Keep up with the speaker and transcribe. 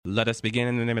Let us begin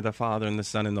in the name of the Father, and the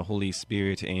Son, and the Holy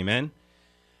Spirit. Amen.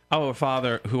 Our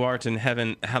Father, who art in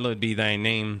heaven, hallowed be thy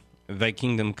name. Thy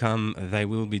kingdom come, thy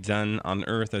will be done on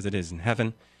earth as it is in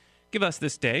heaven. Give us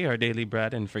this day our daily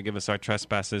bread, and forgive us our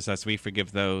trespasses as we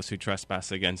forgive those who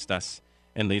trespass against us.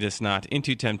 And lead us not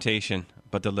into temptation,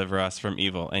 but deliver us from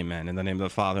evil. Amen. In the name of the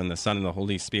Father, and the Son, and the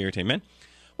Holy Spirit. Amen.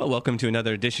 Well, welcome to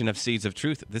another edition of Seeds of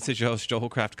Truth. This is your host, Joe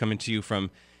Hollcraft, coming to you from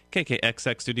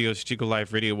KKXX Studios, Chico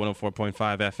Life Radio 104.5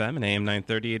 FM and AM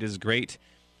 930. It is great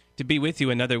to be with you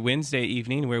another Wednesday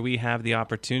evening where we have the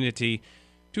opportunity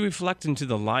to reflect into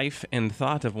the life and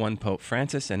thought of one Pope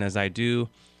Francis. And as I do,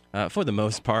 for the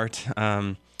most part,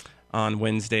 on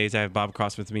Wednesdays, I have Bob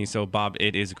Cross with me. So, Bob,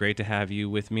 it is great to have you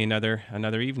with me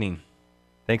another evening.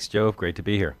 Thanks, Joe. Great to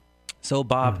be here. So,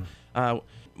 Bob,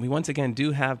 we once again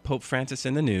do have Pope Francis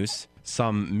in the news,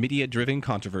 some media-driven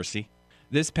controversy.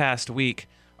 This past week,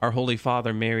 our Holy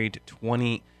Father married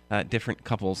 20 different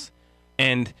couples,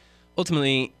 and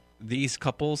ultimately, these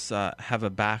couples have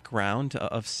a background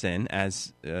of sin,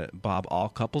 as Bob, all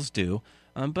couples do.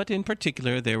 But in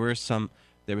particular, there was some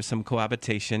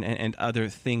cohabitation and other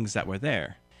things that were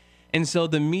there, and so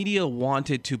the media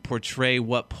wanted to portray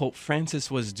what Pope Francis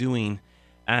was doing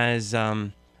as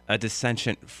a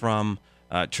dissension from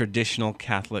the traditional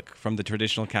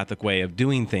Catholic way of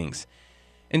doing things.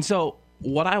 And so,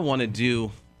 what I want to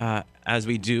do, as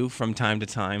we do from time to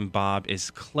time, Bob,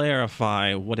 is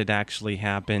clarify what had actually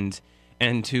happened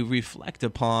and to reflect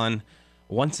upon,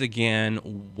 once again,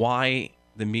 why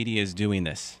the media is doing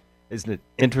this. Isn't it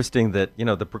interesting that,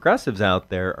 the progressives out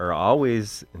there are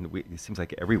always, and it seems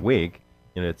like every week,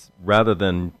 it's rather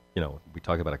than, we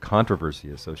talk about a controversy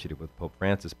associated with Pope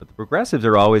Francis, but the progressives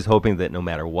are always hoping that no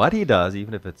matter what he does,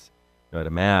 even if it's at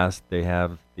a mass, they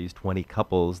have these 20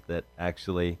 couples that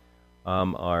actually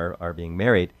are being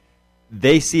married.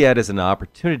 They see it as an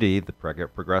opportunity, the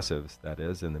progressives, that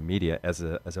is, in the media, as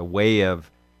a way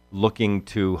of looking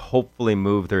to hopefully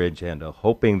move their agenda,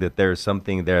 hoping that there's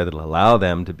something there that'll allow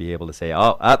them to be able to say,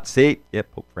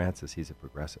 Pope Francis, he's a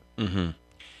progressive. Mm-hmm.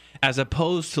 As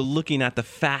opposed to looking at the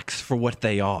facts for what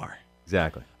they are.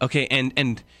 Exactly. Okay,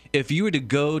 and if you were to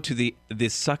go to the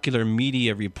secular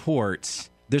media reports,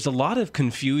 there's a lot of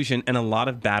confusion and a lot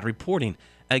of bad reporting.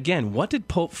 Again, what did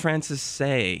Pope Francis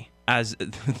say as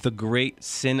the great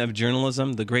sin of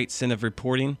journalism, the great sin of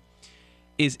reporting,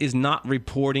 is not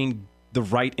reporting the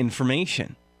right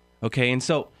information? Okay, and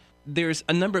so there's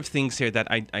a number of things here that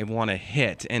I want to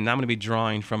hit, and I'm going to be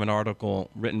drawing from an article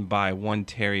written by one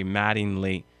Terry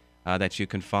Mattingly that you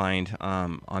can find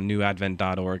on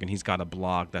newadvent.org, and he's got a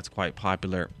blog that's quite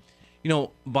popular.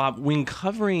 Bob, when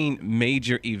covering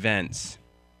major events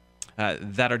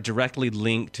that are directly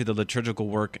linked to the liturgical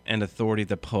work and authority of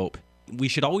the Pope, we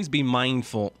should always be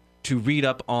mindful to read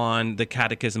up on the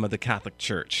Catechism of the Catholic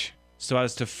Church so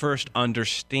as to first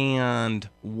understand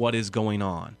what is going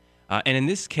on. And in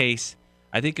this case,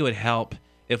 I think it would help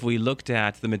if we looked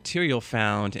at the material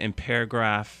found in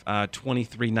paragraph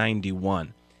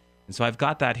 2391. And so I've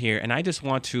got that here, and I just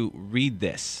want to read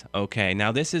this. Okay,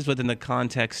 now this is within the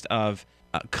context of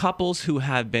couples who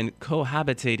have been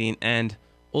cohabitating and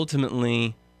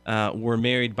ultimately were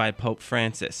married by Pope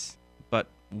Francis. But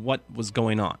what was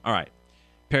going on? All right.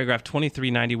 Paragraph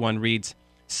 2391 reads,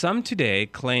 "Some today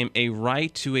claim a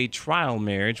right to a trial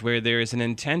marriage where there is an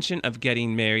intention of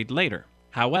getting married later.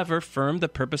 However firm the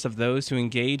purpose of those who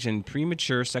engage in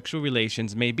premature sexual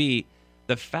relations may be,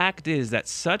 the fact is that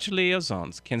such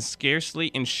liaisons can scarcely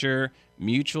ensure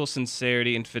mutual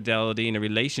sincerity and fidelity in a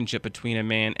relationship between a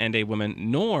man and a woman,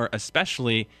 nor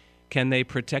especially can they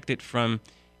protect it from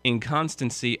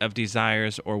inconstancy of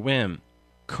desires or whim.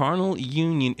 Carnal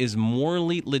union is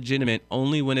morally legitimate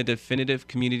only when a definitive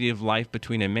community of life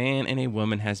between a man and a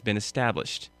woman has been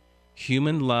established.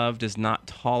 Human love does not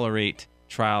tolerate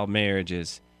trial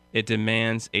marriages. It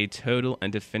demands a total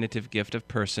and definitive gift of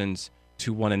persons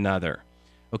to one another."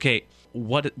 Okay,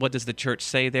 what does the church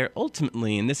say there?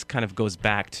 Ultimately, and this kind of goes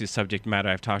back to subject matter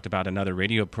I've talked about in other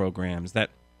radio programs, that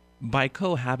by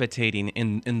cohabitating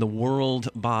in the world,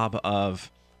 Bob,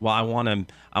 of, well, I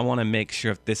want to make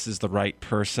sure if this is the right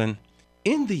person.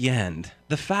 In the end,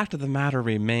 the fact of the matter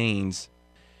remains,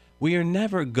 we are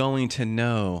never going to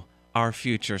know our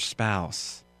future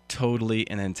spouse totally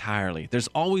and entirely. There's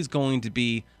always going to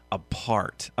be a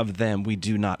part of them we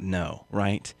do not know,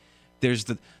 right? There's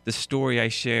the story I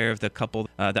share of the couple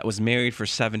that was married for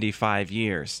 75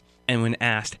 years. And when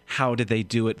asked, how did they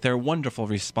do it? Their wonderful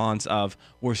response of,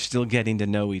 we're still getting to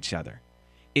know each other.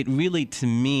 It really, to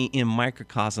me, in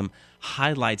microcosm,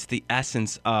 highlights the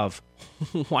essence of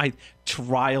why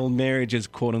trial marriages,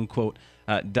 quote unquote,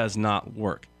 does not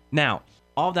work. Now,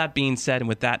 all that being said, and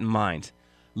with that in mind,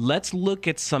 let's look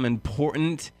at some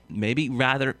important, maybe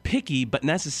rather picky but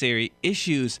necessary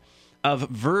issues of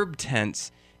verb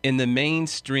tense in the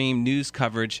mainstream news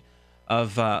coverage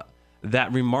of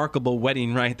that remarkable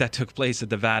wedding rite that took place at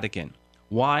the Vatican.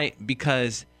 Why?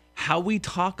 Because how we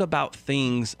talk about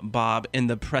things, Bob, in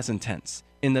the present tense,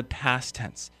 in the past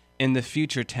tense, in the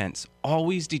future tense,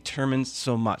 always determines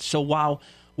so much. So while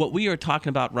what we are talking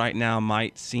about right now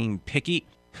might seem picky,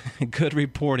 good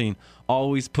reporting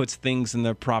always puts things in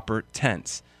the proper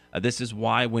tense. This is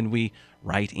why when we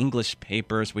write English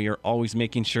papers, we are always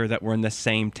making sure that we're in the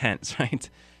same tense, right?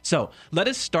 So let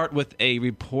us start with a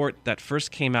report that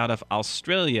first came out of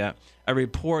Australia, a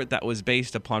report that was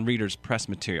based upon Reader's Press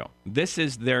material. This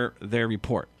is their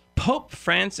report. Pope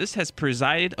Francis has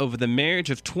presided over the marriage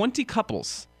of 20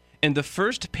 couples in the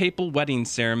first papal wedding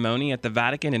ceremony at the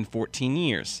Vatican in 14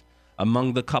 years.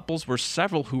 Among the couples were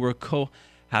several who were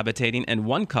cohabitating and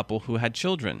one couple who had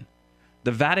children.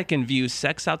 The Vatican views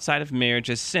sex outside of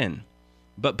marriage as sin,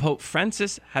 but Pope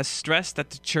Francis has stressed that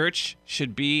the church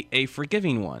should be a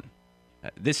forgiving one.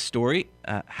 This story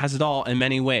has it all in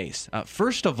many ways.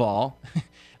 First of all,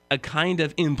 a kind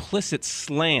of implicit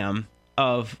slam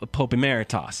of Pope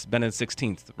Emeritus, Benedict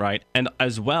XVI, right? And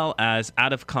as well as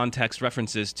out-of-context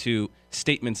references to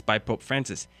statements by Pope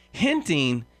Francis,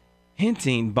 hinting,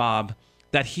 Bob,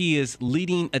 that he is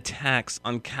leading attacks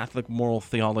on Catholic moral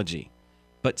theology.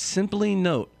 But simply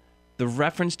note the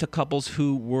reference to couples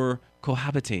who were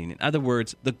cohabitating. In other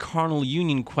words, the carnal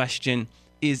union question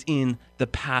is in the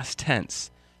past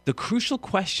tense. The crucial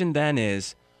question then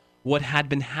is what had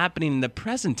been happening in the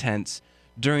present tense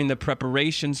during the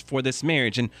preparations for this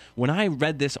marriage. And when I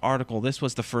read this article, this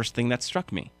was the first thing that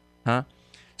struck me.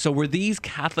 So were these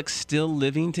Catholics still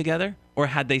living together, or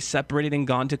had they separated and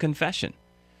gone to confession?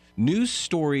 News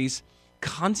stories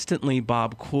constantly,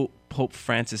 Bob, quote Pope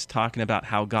Francis talking about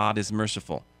how God is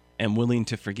merciful and willing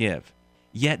to forgive.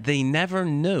 Yet they never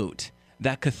note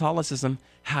that Catholicism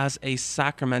has a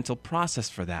sacramental process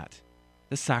for that,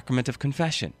 the sacrament of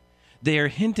confession. They are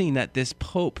hinting that this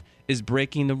Pope is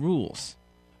breaking the rules.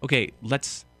 Okay,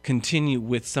 let's continue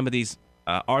with some of these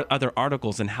other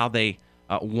articles and how they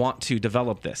want to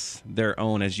develop this, their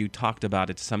own, as you talked about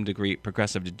it to some degree,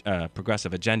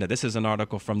 progressive agenda. This is an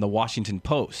article from the Washington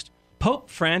Post. Pope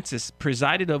Francis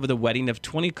presided over the wedding of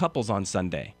 20 couples on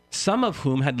Sunday, some of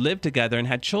whom had lived together and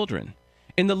had children.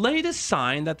 In the latest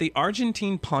sign that the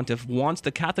Argentine pontiff wants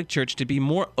the Catholic Church to be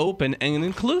more open and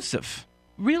inclusive.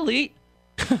 Really?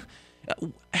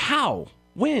 How?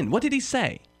 When? What did he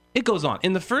say? It goes on.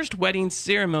 In the first wedding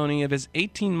ceremony of his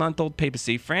 18-month-old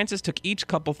papacy, Francis took each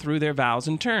couple through their vows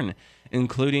in turn,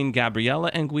 including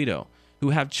Gabriella and Guido,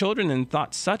 who have children and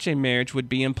thought such a marriage would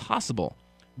be impossible,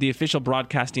 the official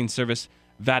broadcasting service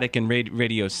Vatican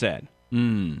Radio said.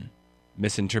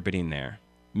 Misinterpreting there.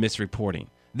 Misreporting.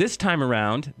 This time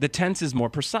around, the tense is more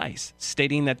precise,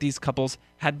 stating that these couples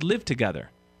had lived together.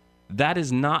 That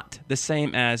is not the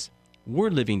same as we're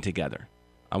living together.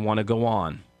 I want to go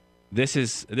on.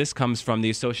 This comes from the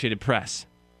Associated Press.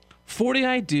 40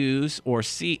 I do's, or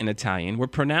C in Italian, were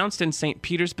pronounced in St.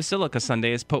 Peter's Basilica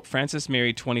Sunday as Pope Francis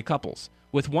married 20 couples,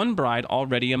 with one bride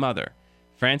already a mother.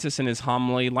 Francis in his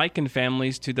homily likened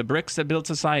families to the bricks that build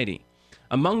society.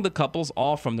 Among the couples,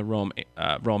 all from the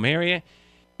Rome area,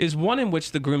 is one in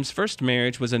which the groom's first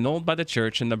marriage was annulled by the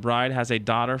church and the bride has a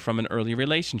daughter from an early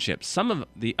relationship. Some of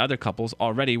the other couples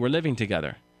already were living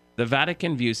together. The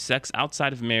Vatican views sex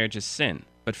outside of marriage as sin,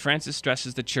 but Francis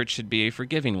stresses the church should be a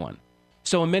forgiving one.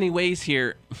 So in many ways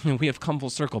here, we have come full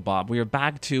circle, Bob. We are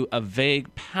back to a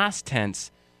vague past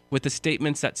tense with the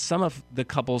statements that some of the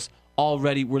couples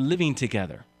already were living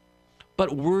together.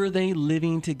 But were they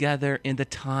living together in the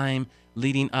time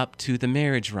leading up to the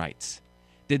marriage rites?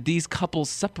 Did these couples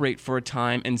separate for a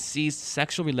time and cease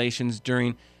sexual relations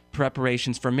during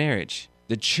preparations for marriage?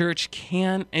 The church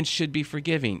can and should be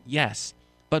forgiving, yes,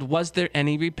 but was there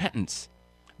any repentance?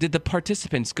 Did the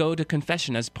participants go to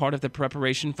confession as part of the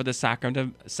preparation for the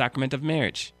sacrament of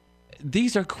marriage?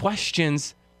 These are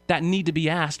questions that need to be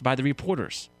asked by the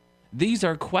reporters. These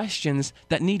are questions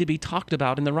that need to be talked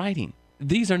about in the writing.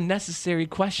 These are necessary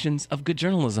questions of good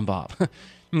journalism, Bob.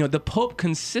 The Pope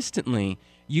consistently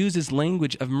uses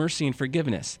language of mercy and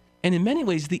forgiveness. And in many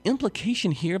ways, the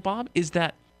implication here, Bob, is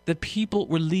that the people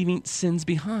were leaving sins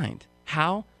behind.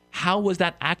 How? How was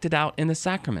that acted out in the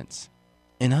sacraments?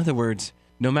 In other words,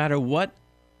 no matter what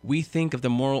we think of the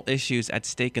moral issues at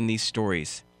stake in these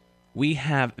stories, we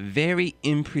have very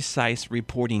imprecise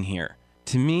reporting here.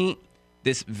 To me,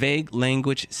 this vague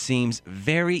language seems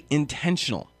very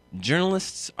intentional.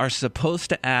 Journalists are supposed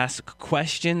to ask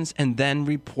questions and then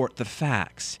report the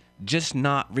facts. just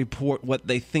not report what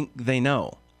they think they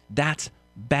know. That's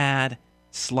bad,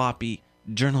 sloppy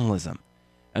journalism.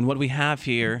 And what we have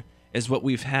here is what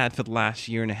we've had for the last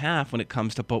year and a half when it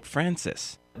comes to Pope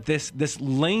Francis. This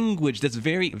language, this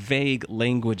very vague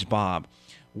language, Bob,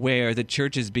 where the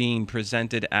church is being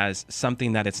presented as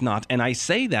something that it's not. And I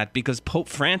say that because Pope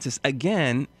Francis,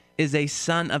 again, is a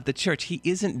son of the church. He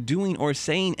isn't doing or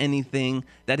saying anything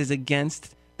that is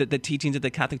against the teachings of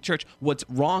the Catholic Church. What's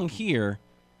wrong here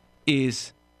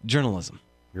is journalism.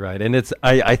 You're right. And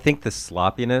I think the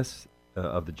sloppiness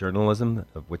of the journalism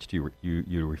of which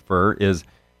you refer is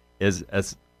a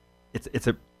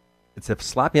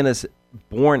sloppiness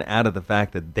born out of the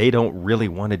fact that they don't really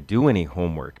want to do any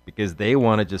homework because they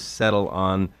want to just settle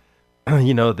on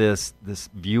this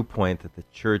viewpoint that the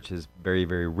church is very,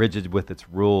 very rigid with its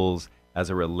rules as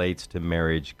it relates to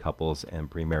marriage, couples, and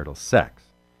premarital sex.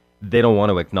 They don't want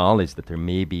to acknowledge that there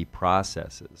may be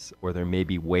processes or there may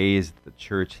be ways that the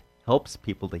church helps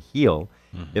people to heal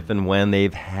if and when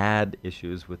they've had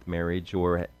issues with marriage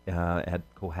or had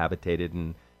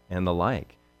cohabitated and the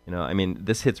like.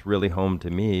 This hits really home to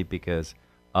me because,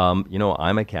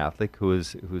 I'm a Catholic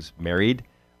who's married,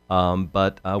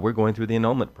 but we're going through the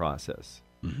annulment process.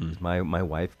 My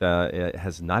wife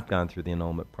has not gone through the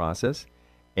annulment process,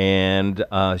 and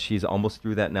she's almost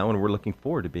through that now, and we're looking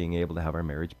forward to being able to have our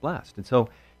marriage blessed. And so,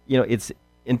 it's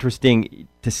interesting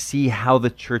to see how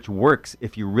the church works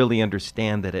if you really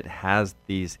understand that it has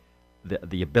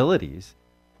the abilities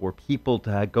for people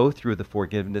to go through the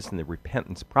forgiveness and the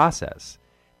repentance process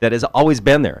that has always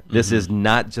been there. This is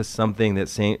not just something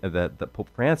that Pope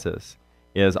Francis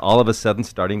is all of a sudden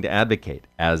starting to advocate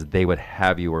as they would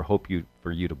have you or hope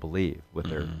for you to believe with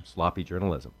their sloppy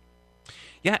journalism.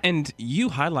 Yeah, and you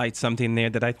highlight something there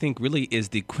that I think really is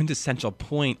the quintessential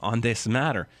point on this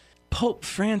matter. Pope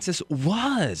Francis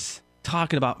was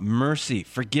talking about mercy,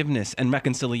 forgiveness, and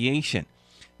reconciliation.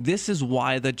 This is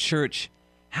why the church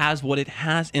has what it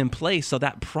has in place so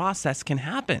that process can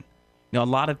happen. A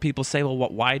lot of people say, well,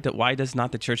 why does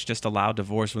not the church just allow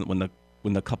divorce when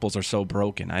the couples are so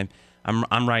broken?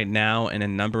 I'm right now in a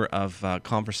number of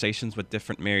conversations with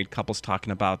different married couples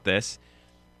talking about this,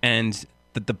 and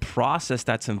the process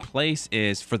that's in place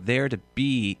is for there to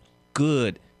be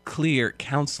good, clear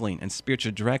counseling and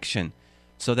spiritual direction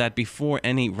so that before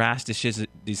any rash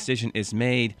decision is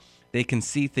made, they can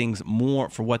see things more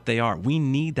for what they are. We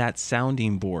need that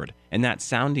sounding board, and that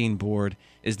sounding board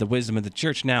is the wisdom of the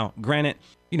church. Now, granted,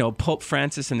 Pope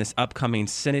Francis in this upcoming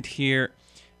synod here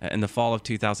in the fall of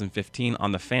 2015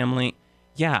 on the family,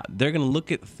 they're going to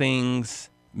look at things.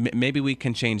 Maybe we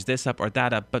can change this up or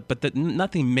that up, but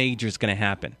nothing major is going to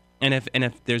happen. And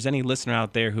if there's any listener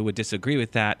out there who would disagree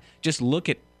with that, just look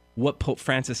at what Pope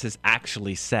Francis has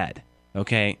actually said.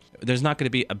 Okay, there's not going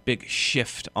to be a big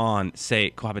shift on, say,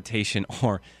 cohabitation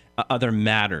or other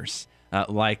matters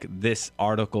like this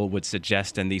article would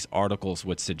suggest and these articles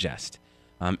would suggest.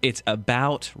 It's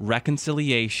about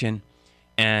reconciliation,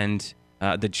 and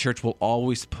the church will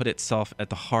always put itself at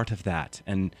the heart of that.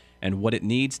 And what it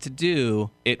needs to do,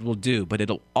 it will do, but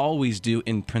it'll always do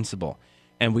in principle.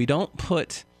 And we don't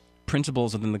put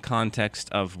principles within the context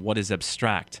of what is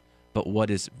abstract, but what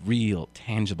is real,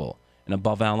 tangible, and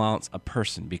above all else, a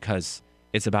person, because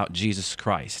it's about Jesus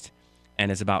Christ,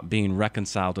 and it's about being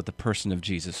reconciled with the person of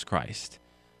Jesus Christ.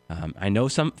 I know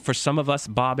for some of us,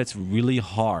 Bob, it's really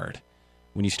hard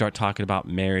when you start talking about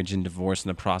marriage and divorce and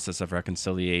the process of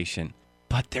reconciliation.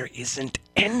 But there isn't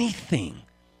anything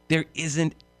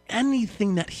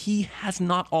that he has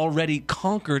not already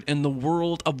conquered in the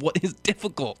world of what is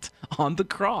difficult on the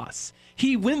cross.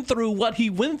 He went through what he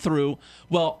went through,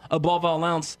 well, above all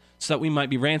else, so that we might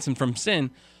be ransomed from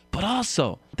sin. But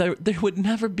also, there would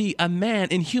never be a man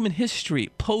in human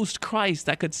history post-Christ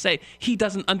that could say he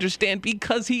doesn't understand,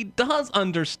 because he does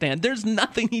understand. There's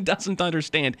nothing he doesn't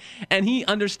understand. And he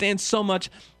understands so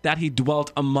much that he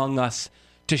dwelt among us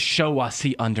to show us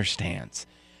he understands.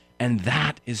 And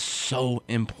that is so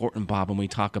important, Bob, when we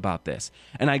talk about this.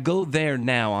 And I go there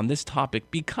now on this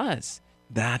topic because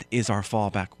that is our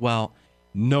fallback. Well,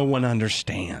 no one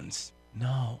understands.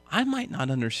 No, I might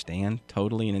not understand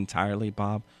totally and entirely,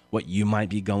 Bob, what you might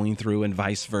be going through and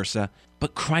vice versa,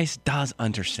 but Christ does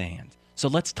understand. So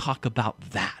let's talk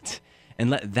about that and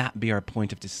let that be our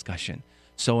point of discussion.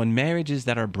 So in marriages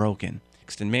that are broken,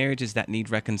 in marriages that need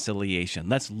reconciliation,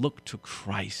 let's look to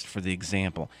Christ for the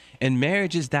example. In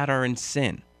marriages that are in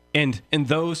sin, and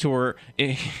those who are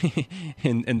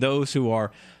and those who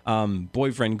are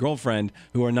boyfriend, girlfriend,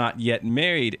 who are not yet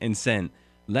married in sin,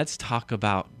 let's talk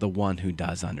about the one who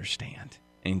does understand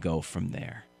and go from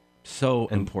there. So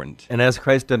important. And as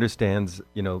Christ understands,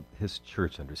 his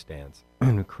church understands.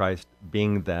 Christ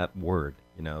being that word,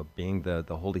 being the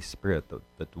Holy Spirit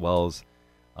that dwells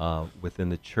within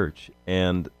the church.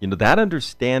 And, that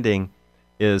understanding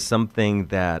is something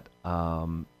that,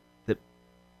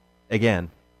 again,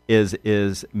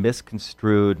 is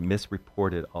misconstrued,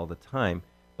 misreported all the time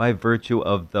by virtue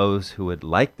of those who would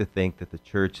like to think that the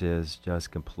church is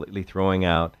just completely throwing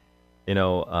out,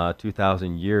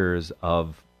 2,000 years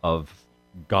of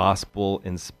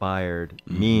gospel-inspired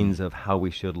means of how we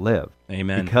should live.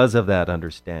 Amen. Because of that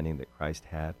understanding that Christ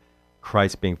had,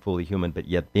 Christ being fully human but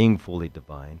yet being fully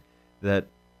divine, that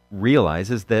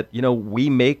realizes that, we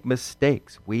make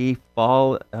mistakes. We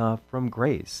fall from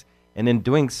grace. And in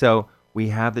doing so, we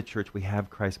have the church, we have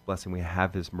Christ's blessing, we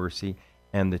have his mercy,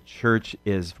 and the church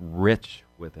is rich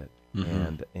with it.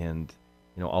 Mm-hmm. And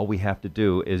all we have to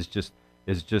do is just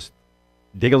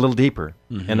dig a little deeper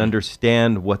and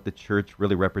understand what the church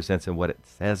really represents and what it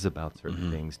says about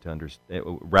certain things to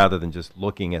understand, rather than just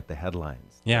looking at the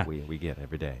headlines that we get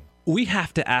every day. We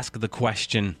have to ask the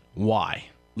question, why?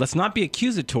 Let's not be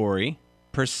accusatory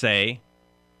per se.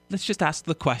 Let's just ask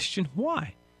the question,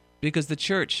 why? Because the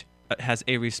church has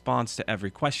a response to every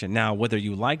question. Now, whether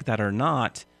you like that or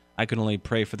not, I can only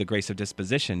pray for the grace of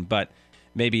disposition, but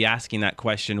maybe asking that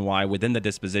question, why, within the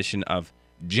disposition of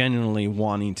genuinely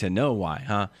wanting to know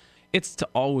why, it's to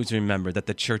always remember that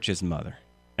the church is mother.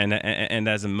 And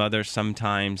as a mother,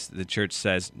 sometimes the church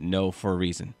says no for a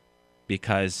reason.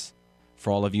 Because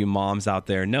for all of you moms out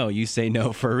there, no, you say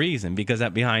no for a reason. Because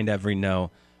that behind every no,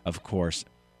 of course,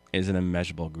 is an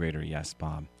immeasurable greater yes,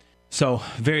 Bob. So,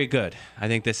 very good. I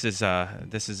think this is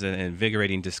an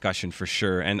invigorating discussion for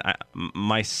sure. And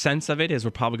my sense of it is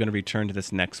we're probably going to return to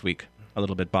this next week a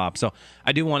little bit, Bob. So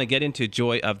I do want to get into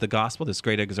joy of the gospel, this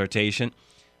great exhortation,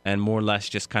 and more or less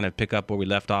just kind of pick up where we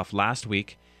left off last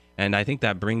week. And I think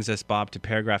that brings us, Bob, to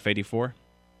paragraph 84.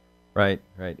 Right,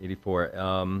 84.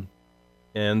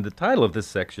 And the title of this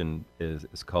section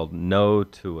is called No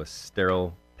to a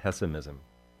Sterile Pessimism,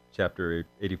 chapter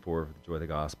 84 of the Joy of the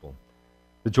Gospel.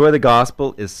 The joy of the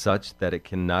gospel is such that it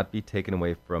cannot be taken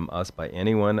away from us by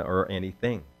anyone or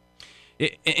anything.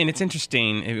 And it's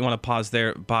interesting, if you want to pause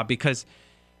there, Bob, because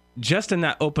just in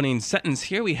that opening sentence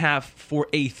here, we have for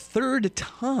a third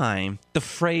time the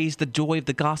phrase, the joy of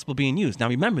the gospel being used. Now,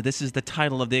 remember, this is the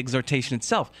title of the exhortation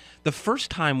itself. The first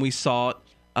time we saw it,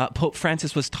 Pope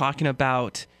Francis was talking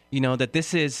about, that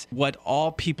this is what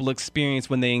all people experience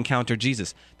when they encounter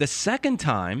Jesus. The second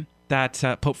time that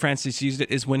Pope Francis used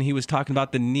it is when he was talking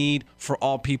about the need for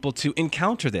all people to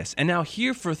encounter this. And now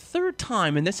here for a third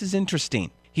time, and this is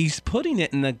interesting, he's putting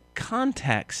it in the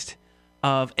context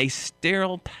of a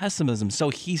sterile pessimism. So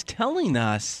he's telling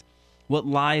us what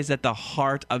lies at the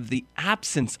heart of the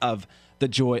absence of the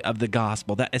joy of the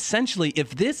gospel. That essentially,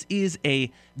 if this is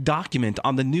a document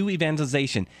on the new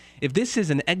evangelization, if this is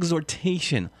an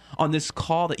exhortation on this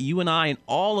call that you and I and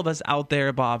all of us out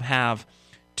there, Bob, have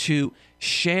to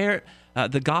share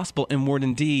the gospel in word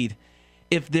and deed,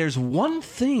 if there's one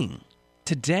thing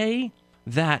today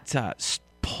that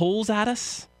pulls at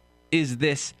us, is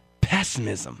this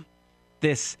pessimism,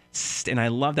 and I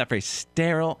love that phrase,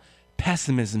 sterile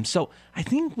pessimism. So I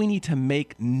think we need to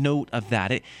make note of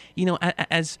that.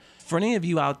 As for any of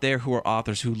you out there who are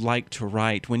authors who like to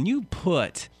write, when you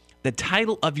put the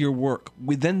title of your work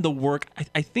within the work,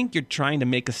 I think you're trying to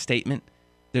make a statement.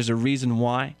 There's a reason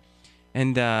why.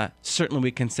 And certainly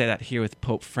we can say that here with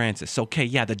Pope Francis. Okay,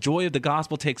 the joy of the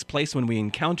gospel takes place when we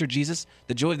encounter Jesus.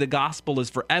 The joy of the gospel is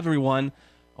for everyone.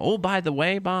 Oh, by the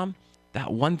way, Bob,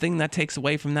 that one thing that takes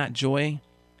away from that joy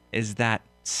is that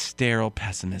sterile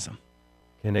pessimism.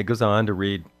 And it goes on to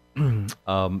read,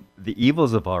 the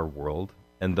evils of our world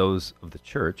and those of the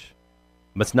church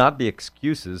must not be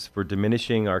excuses for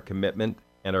diminishing our commitment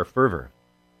and our fervor.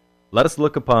 Let us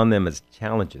look upon them as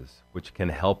challenges which can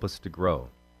help us to grow.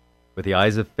 With the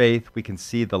eyes of faith, we can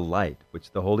see the light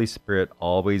which the Holy Spirit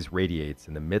always radiates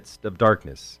in the midst of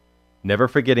darkness, never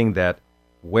forgetting that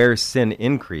where sin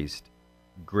increased,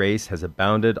 grace has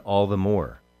abounded all the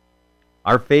more.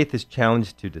 Our faith is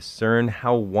challenged to discern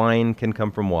how wine can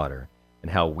come from water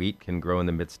and how wheat can grow in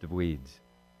the midst of weeds.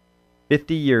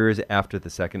 50 years after the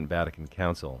Second Vatican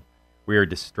Council, we are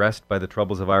distressed by the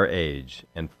troubles of our age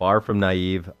and far from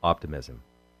naive optimism.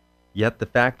 Yet the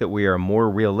fact that we are more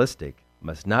realistic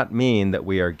must not mean that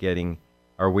we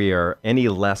are any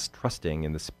less trusting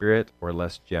in the Spirit or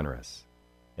less generous.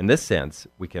 In this sense,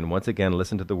 we can once again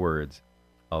listen to the words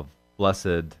of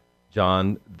Blessed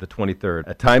John the 23rd.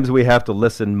 At times we have to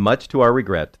listen, much to our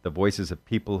regret, to the voices of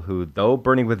people who, though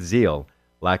burning with zeal,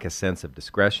 lack a sense of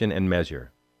discretion and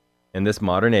measure. In this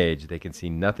modern age, they can see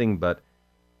nothing but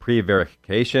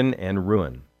prevarication and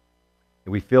ruin.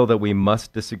 We feel that we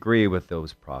must disagree with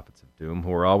those prophets of doom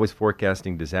who are always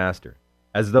forecasting disaster,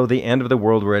 as though the end of the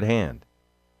world were at hand.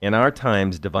 In our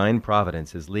times, divine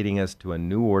providence is leading us to a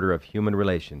new order of human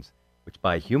relations, which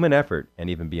by human effort and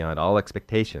even beyond all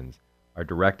expectations are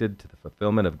directed to the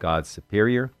fulfillment of God's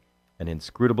superior and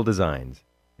inscrutable designs,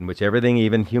 in which everything,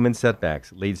 even human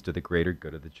setbacks, leads to the greater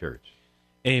good of the church.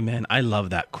 Amen. I love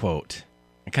that quote.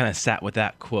 I kind of sat with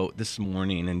that quote this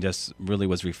morning and just really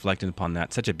was reflecting upon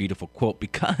that. Such a beautiful quote,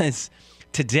 because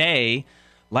today,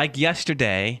 like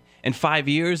yesterday, and 5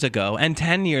 years ago, and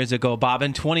 10 years ago, Bob,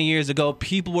 and 20 years ago,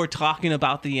 people were talking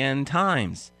about the end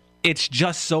times. It's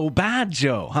just so bad,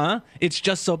 Joe, huh? It's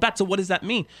just so bad. So what does that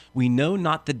mean? We know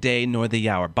not the day nor the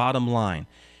hour, bottom line.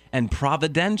 And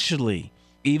providentially,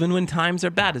 even when times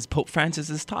are bad, as Pope Francis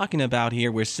is talking about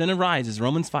here, where sin arises,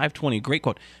 Romans 5:20, great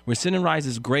quote, where sin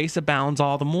arises, grace abounds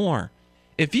all the more.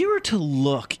 If you were to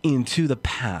look into the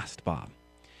past, Bob,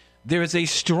 there is a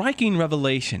striking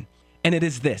revelation, and it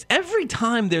is this. Every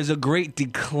time there's a great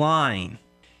decline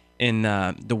in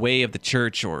the way of the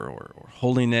church or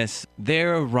holiness,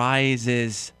 there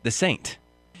arises the saint.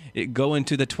 Go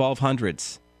into the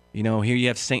 1200s. You know, here you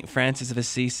have St. Francis of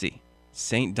Assisi,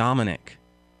 St. Dominic.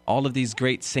 All of these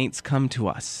great saints come to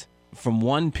us from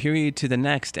one period to the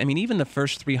next. I mean, even the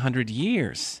first 300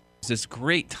 years, this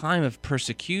great time of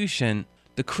persecution,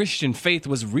 the Christian faith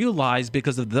was realized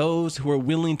because of those who were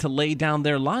willing to lay down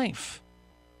their life.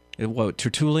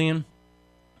 Tertullian,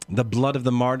 the blood of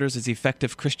the martyrs is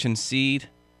effective Christian seed.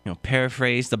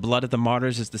 Paraphrase, the blood of the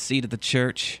martyrs is the seed of the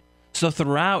church. So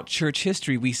throughout church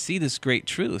history, we see this great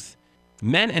truth.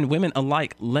 Men and women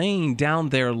alike laying down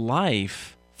their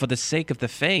life for the sake of the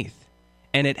faith.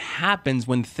 And it happens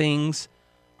when things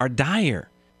are dire.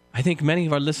 I think many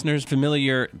of our listeners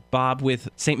familiar, Bob, with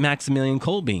St. Maximilian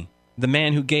Kolbe, the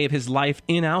man who gave his life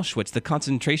in Auschwitz, the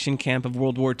concentration camp of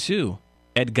World War II.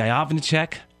 Ed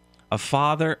Gajovnicek, a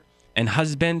father and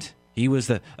husband. He was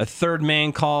a third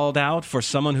man called out for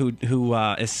someone who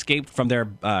escaped from their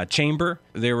chamber.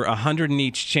 There were 100 in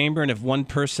each chamber, and if one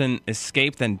person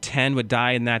escaped, then 10 would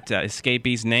die in that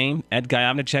escapee's name. Ed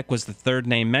Gajovnicek was the third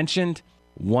name mentioned.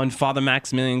 One Father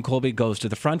Maximilian Kolbe goes to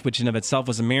the front, which in of itself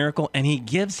was a miracle, and he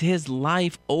gives his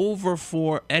life over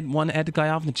for Ed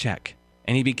Gajovnicek.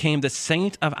 And he became the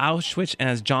saint of Auschwitz, and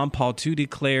as St. John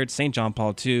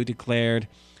Paul II declared,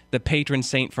 the patron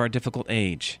saint for our difficult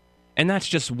age. And that's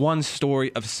just one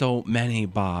story of so many,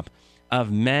 Bob, of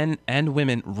men and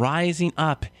women rising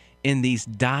up in these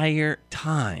dire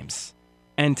times.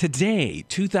 And today,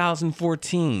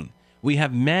 2014, we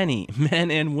have many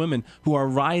men and women who are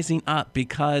rising up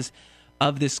because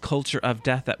of this culture of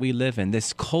death that we live in,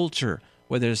 this culture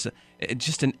where there's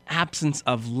just an absence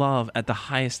of love at the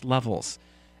highest levels.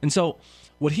 And so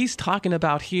what he's talking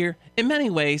about here, in many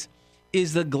ways,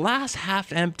 is the glass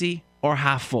half empty or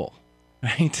half full,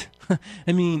 right?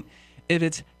 I mean, if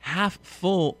it's half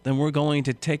full, then we're going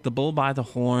to take the bull by the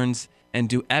horns and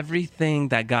do everything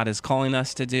that God is calling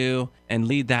us to do and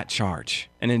lead that charge.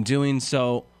 And in doing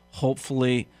so,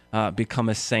 hopefully become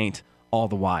a saint all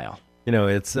the while.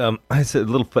 It's a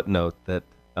little footnote that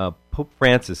Pope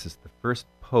Francis is the first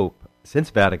pope since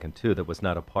Vatican II that was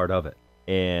not a part of it.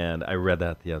 And I read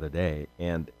that the other day.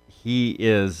 And he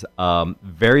is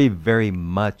very, very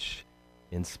much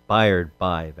inspired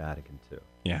by Vatican II.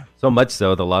 Yeah. So much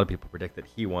so that a lot of people predict that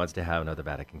he wants to have another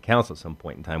Vatican Council at some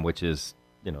point in time, which is,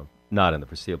 not in the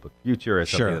foreseeable future or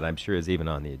something that I'm sure is even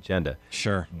on the agenda.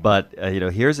 Sure. But,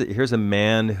 here's a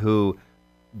man who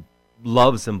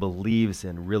loves and believes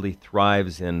and really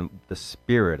thrives in the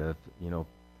spirit of,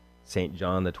 St.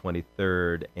 John the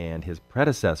 23rd and his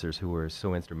predecessors who were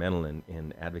so instrumental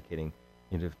in advocating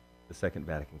the Second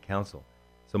Vatican Council.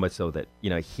 So much so that,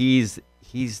 he's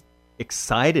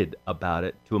excited about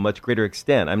it to a much greater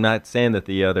extent. I'm not saying that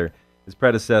his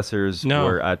predecessors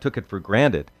took it for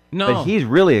granted. No. But he's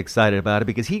really excited about it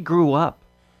because he grew up,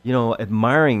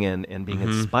 admiring and being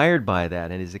inspired by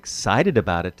that and is excited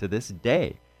about it to this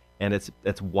day. And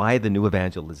that's why the new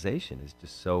evangelization is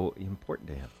just so important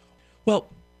to him. Well,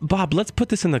 Bob, let's put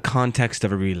this in the context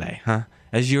of a relay, huh?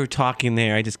 As you were talking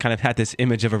there, I just kind of had this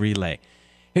image of a relay.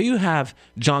 Here you have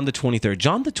John the 23rd.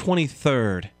 John the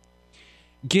 23rd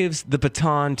gives the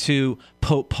baton to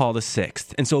Pope Paul VI.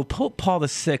 And so Pope Paul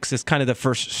VI is kind of the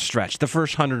first stretch, the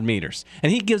first 100 meters.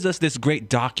 And he gives us this great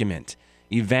document,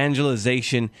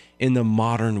 Evangelization in the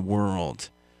Modern World,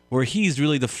 where he's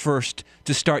really the first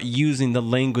to start using the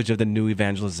language of the new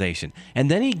evangelization.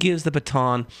 And then he gives the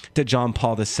baton to John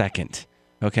Paul II,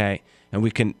 okay? And we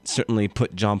can certainly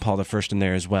put John Paul I in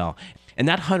there as well. And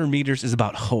that 100 meters is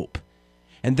about hope.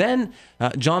 And then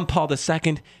John Paul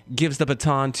II gives the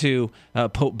baton to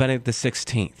Pope Benedict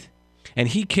XVI. And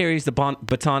he carries the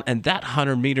baton, and that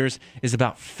 100 meters is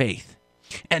about faith.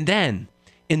 And then,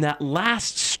 in that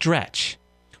last stretch,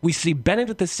 we see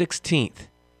Benedict XVI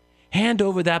hand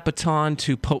over that baton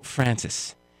to Pope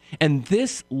Francis. And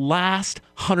this last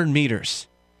 100 meters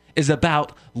is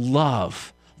about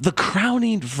love, the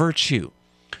crowning virtue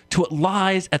to what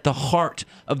lies at the heart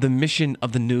of the mission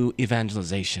of the new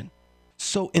evangelization.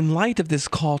 So in light of this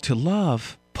call to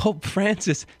love, Pope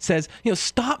Francis says,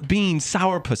 stop being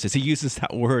sourpusses. He uses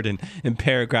that word in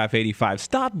paragraph 85.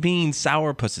 Stop being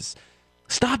sourpusses.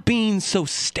 Stop being so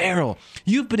sterile.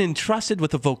 You've been entrusted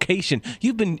with a vocation.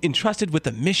 You've been entrusted with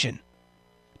a mission.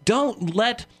 Don't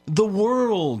let the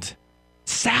world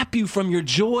sap you from your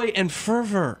joy and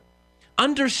fervor.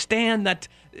 Understand that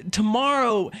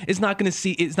tomorrow is not going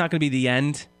to be the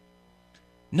end.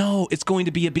 No, it's going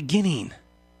to be a beginning.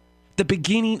 The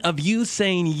beginning of you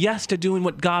saying yes to doing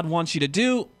what God wants you to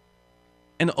do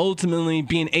and ultimately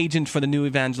be an agent for the new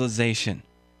evangelization.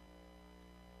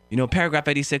 Paragraph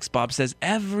 86, Bob says,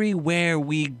 everywhere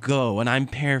we go, and I'm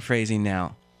paraphrasing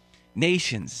now,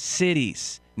 nations,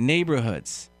 cities,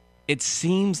 neighborhoods, it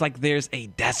seems like there's a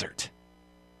desert,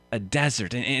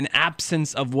 an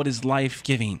absence of what is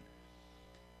life-giving.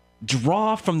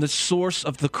 Draw from the source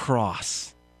of the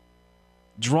cross.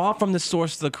 Draw from the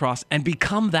source of the cross and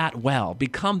become that well.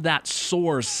 Become that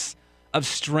source of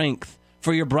strength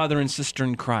for your brother and sister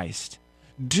in Christ.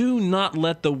 Do not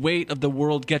let the weight of the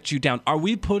world get you down. Are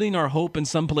we putting our hope in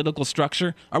some political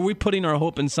structure? Are we putting our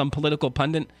hope in some political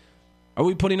pundit? Are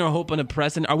we putting our hope in a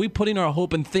president? Are we putting our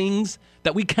hope in things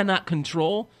that we cannot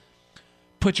control?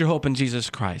 Put your hope in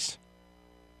Jesus Christ.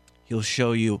 He'll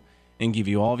show you and give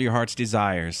you all of your heart's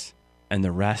desires, and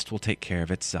the rest will take care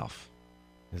of itself.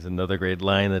 There's another great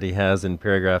line that he has in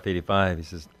paragraph 85. He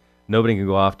says, nobody can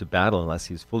go off to battle unless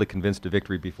he's fully convinced of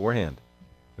victory beforehand.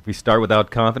 If we start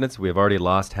without confidence, we have already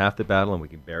lost half the battle and we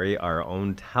can bury our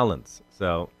own talents.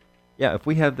 So, if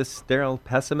we have this sterile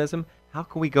pessimism, how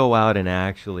can we go out and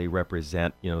actually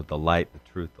represent, the light, the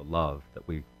truth, the love that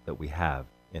we have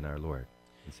in our Lord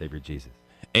and Savior Jesus?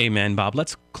 Amen, Bob.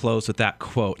 Let's close with that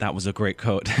quote. That was a great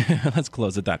quote. Let's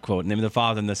close with that quote. In the name of the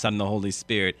Father, and the Son, and the Holy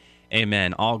Spirit.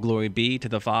 Amen. All glory be to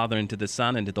the Father, and to the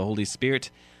Son, and to the Holy Spirit,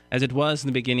 as it was in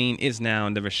the beginning, is now,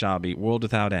 and ever shall be, world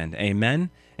without end. Amen,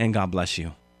 and God bless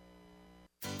you.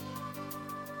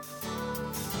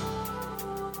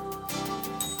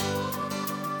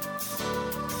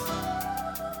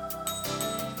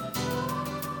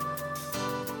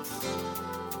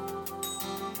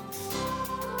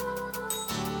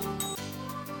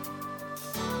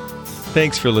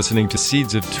 Thanks for listening to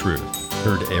Seeds of Truth,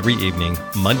 heard every evening,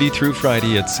 Monday through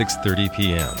Friday at 6:30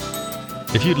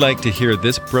 p.m. If you'd like to hear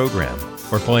this program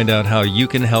or find out how you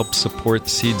can help support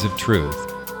Seeds of Truth,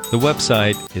 the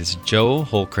website is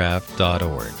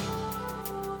joehollcraft.org.